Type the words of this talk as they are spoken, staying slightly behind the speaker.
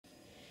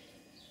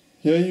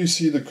Here you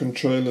see the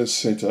controller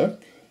set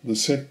up. The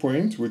set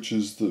point, which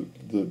is the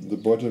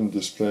bottom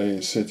display,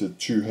 is set at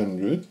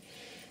 200,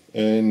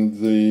 and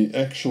the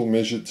actual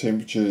measured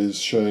temperature is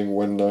showing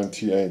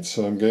 198.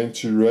 So I'm going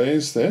to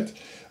raise that.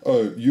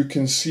 Oh, you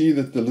can see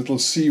that the little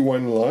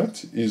C1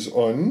 light is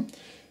on,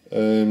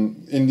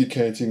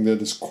 indicating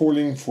that it's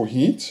calling for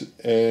heat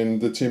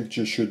and the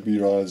temperature should be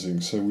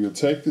rising. So we'll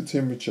take the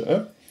temperature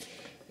up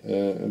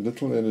a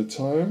little at a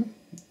time.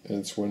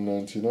 It's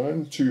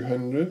 199,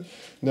 200.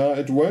 Now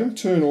it won't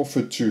turn off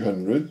at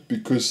 200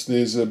 because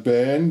there's a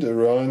band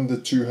around the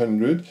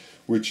 200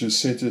 which is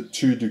set at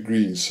 2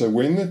 degrees. So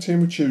when the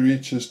temperature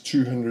reaches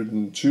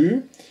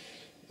 202,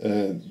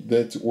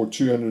 or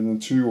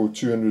 202 or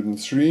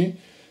 203,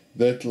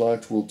 that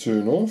light will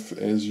turn off,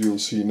 as you'll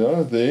see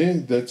now. There,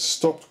 that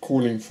stopped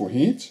calling for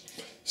heat.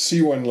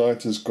 C1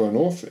 light has gone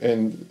off,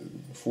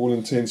 and for all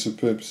intents and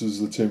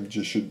purposes the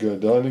temperature should go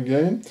down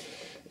again,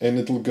 and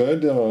it'll go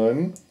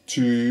down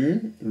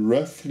to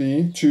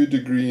roughly 2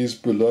 degrees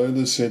below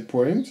the set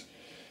point,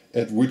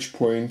 at which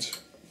point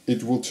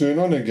it will turn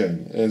on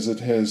again, as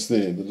it has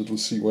there. The little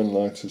C1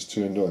 light has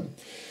turned on.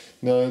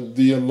 Now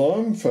the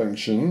alarm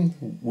function,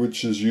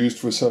 which is used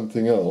for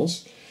something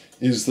else,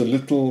 is the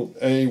little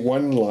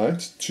A1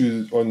 light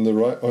on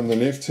the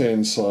left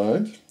hand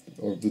side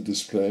of the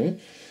display,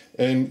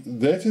 and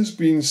that has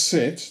been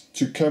set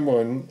to come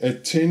on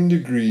at 10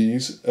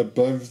 degrees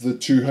above the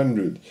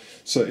 200.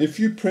 So if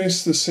you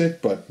press the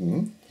set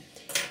button,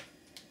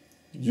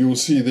 you'll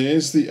see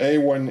there's the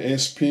A1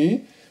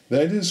 SP.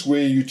 That is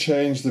where you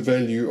change the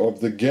value of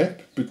the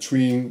gap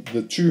between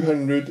the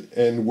 200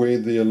 and where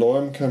the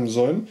alarm comes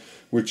on,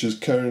 which is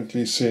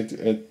currently set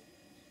at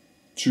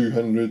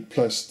 200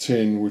 plus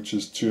 10, which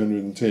is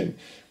 210.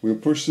 We'll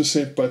push the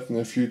set button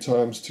a few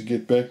times to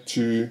get back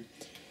to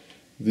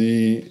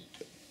the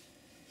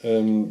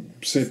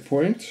set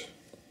point.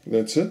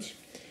 That's it.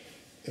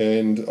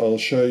 And I'll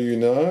show you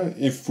now,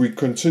 if we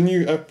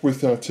continue up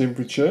with our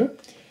temperature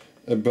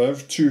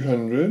above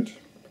 200,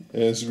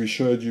 as we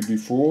showed you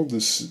before,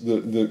 the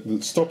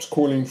stops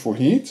calling for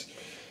heat,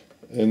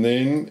 and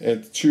then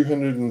at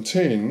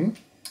 210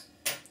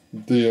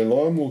 the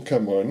alarm will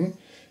come on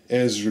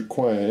as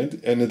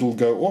required, and it'll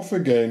go off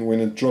again when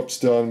it drops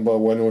down by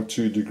 1 or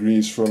 2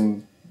 degrees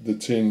from the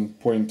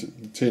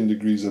 10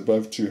 degrees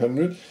above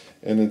 200,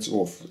 and it's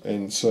off.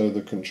 And so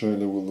the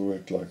controller will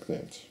work like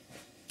that.